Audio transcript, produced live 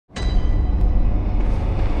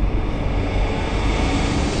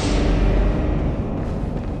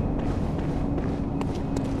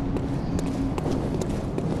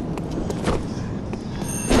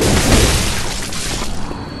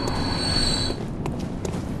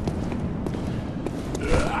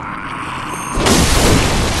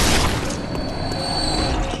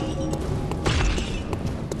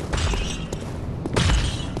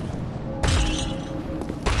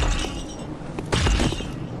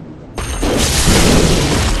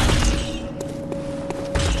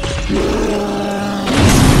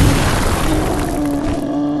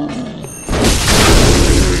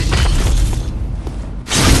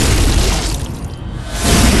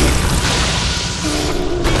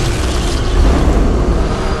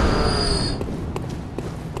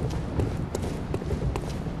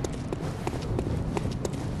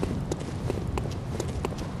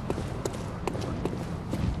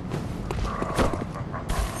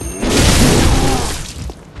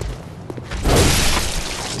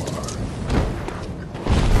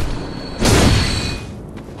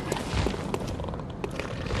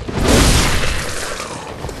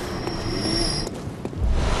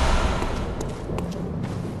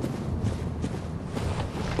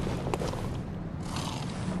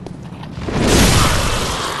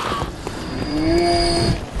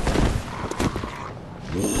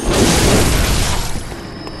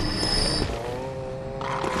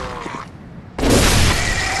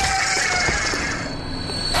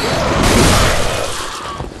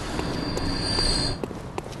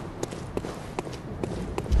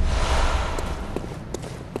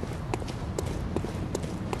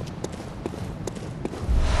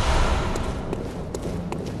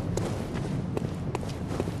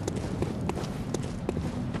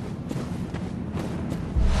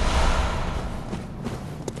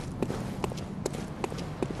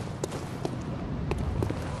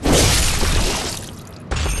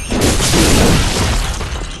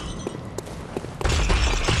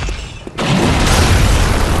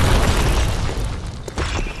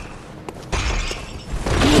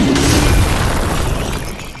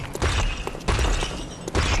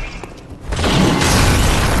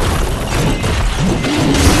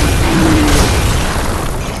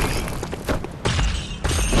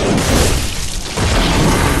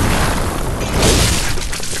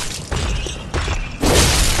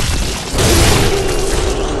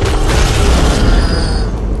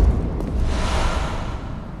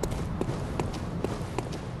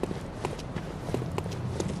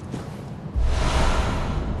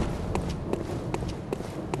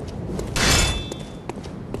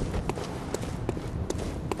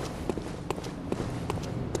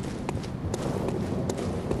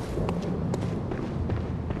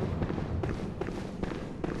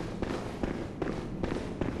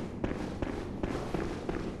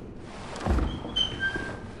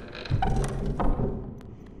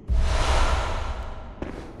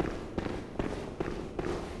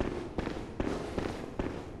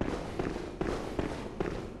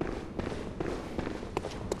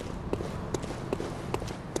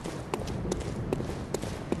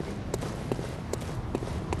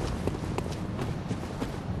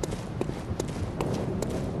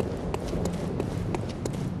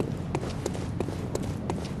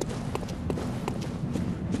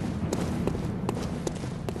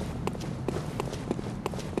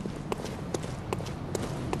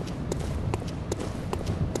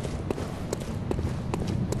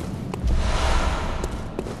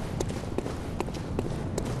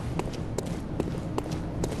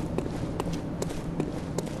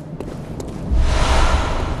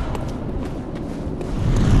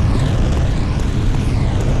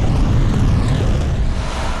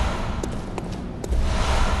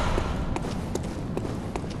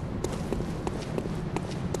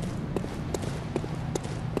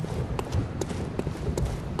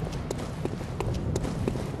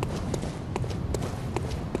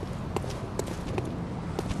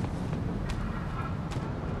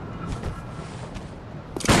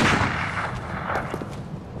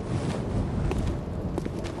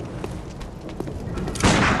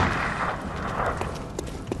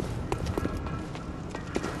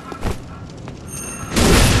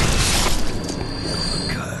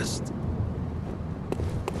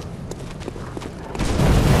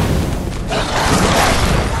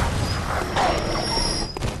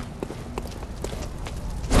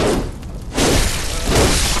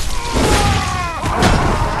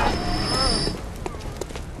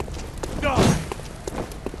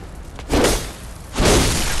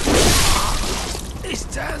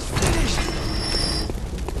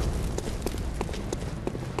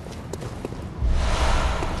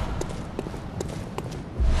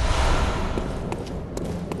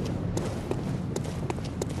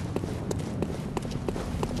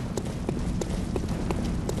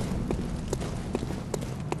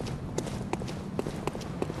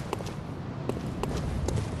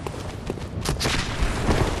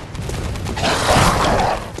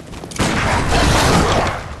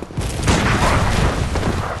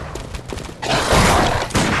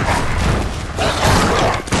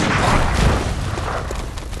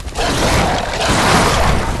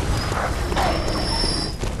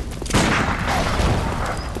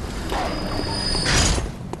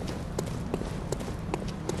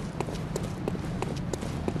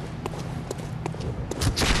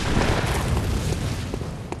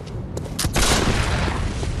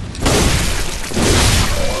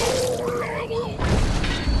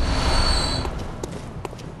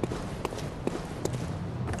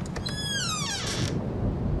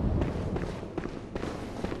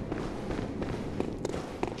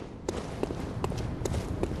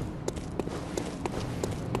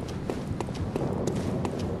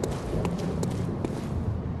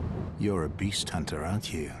You're a beast hunter,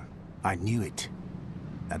 aren't you? I knew it.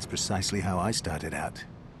 That's precisely how I started out.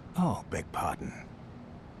 Oh, beg pardon.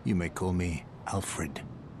 You may call me Alfred,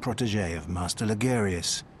 protege of Master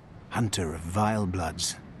Ligurius, hunter of vile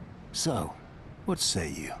bloods. So, what say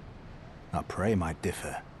you? Our prey might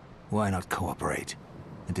differ. Why not cooperate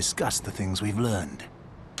and discuss the things we've learned?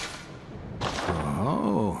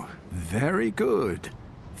 Oh, very good.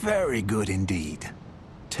 Very good indeed.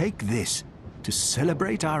 Take this to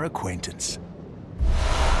celebrate our acquaintance.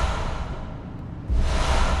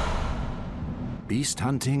 Beast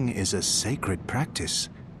hunting is a sacred practice.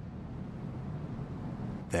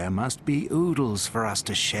 There must be oodles for us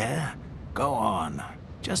to share. Go on.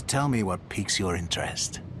 Just tell me what piques your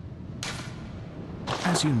interest.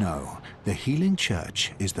 As you know, the Healing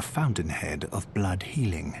Church is the fountainhead of blood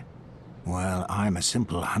healing. Well, I'm a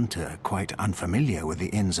simple hunter, quite unfamiliar with the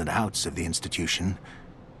ins and outs of the institution.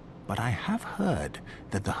 But I have heard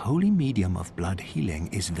that the holy medium of blood healing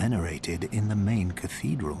is venerated in the main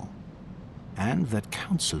cathedral, and that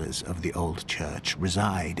counselors of the old church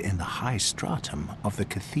reside in the high stratum of the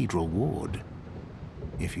cathedral ward.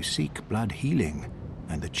 If you seek blood healing,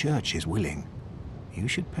 and the church is willing, you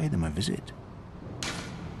should pay them a visit.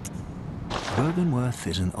 Byrgenwerth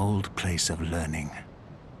is an old place of learning,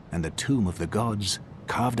 and the Tomb of the Gods,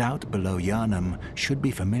 carved out below Yarnum, should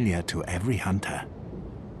be familiar to every hunter.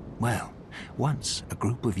 Well, once a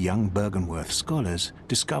group of young Byrgenwerth scholars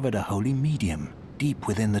discovered a holy medium deep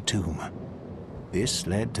within the tomb. This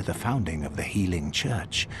led to the founding of the Healing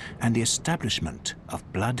Church and the establishment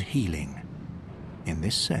of blood healing. In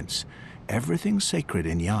this sense, everything sacred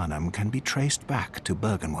in Yarnum can be traced back to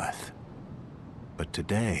Byrgenwerth. But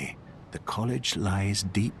today, the college lies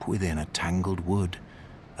deep within a tangled wood,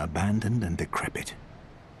 abandoned and decrepit.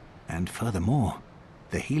 And furthermore,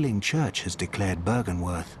 the Healing Church has declared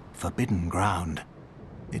Byrgenwerth forbidden ground.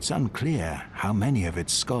 It's unclear how many of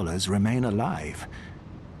its scholars remain alive,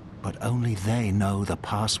 but only they know the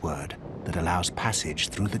password that allows passage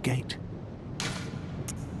through the gate.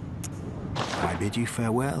 I bid you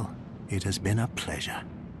farewell. It has been a pleasure.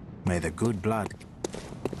 May the good blood...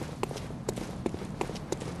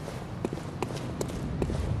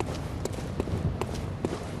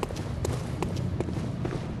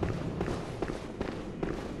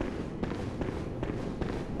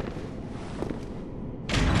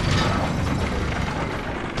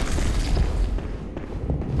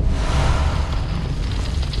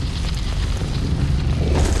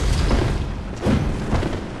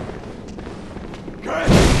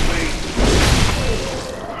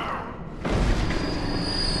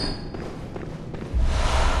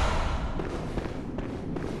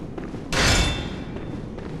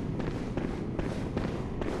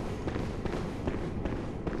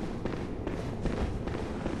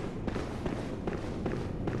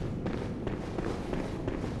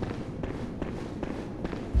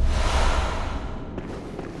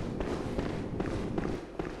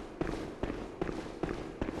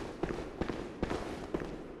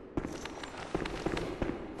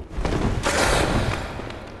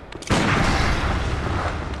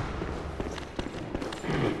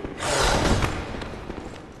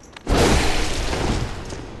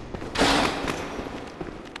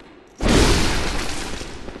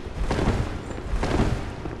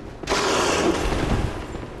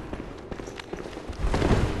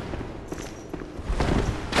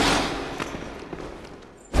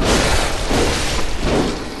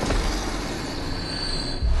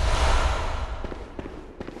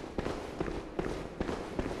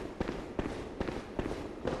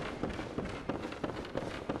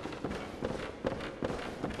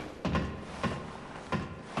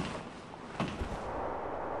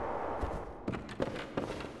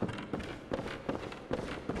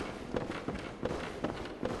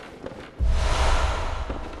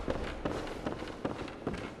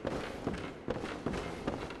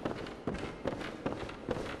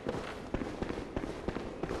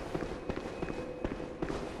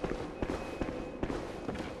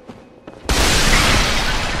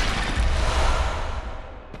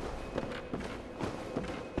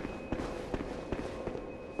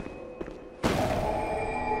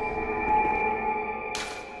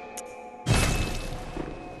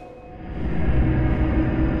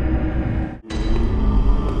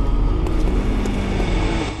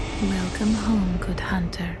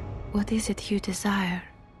 What is it you desire?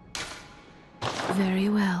 Very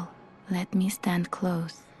well, let me stand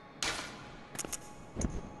close.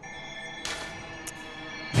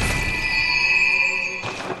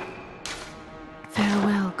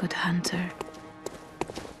 Farewell, good hunter.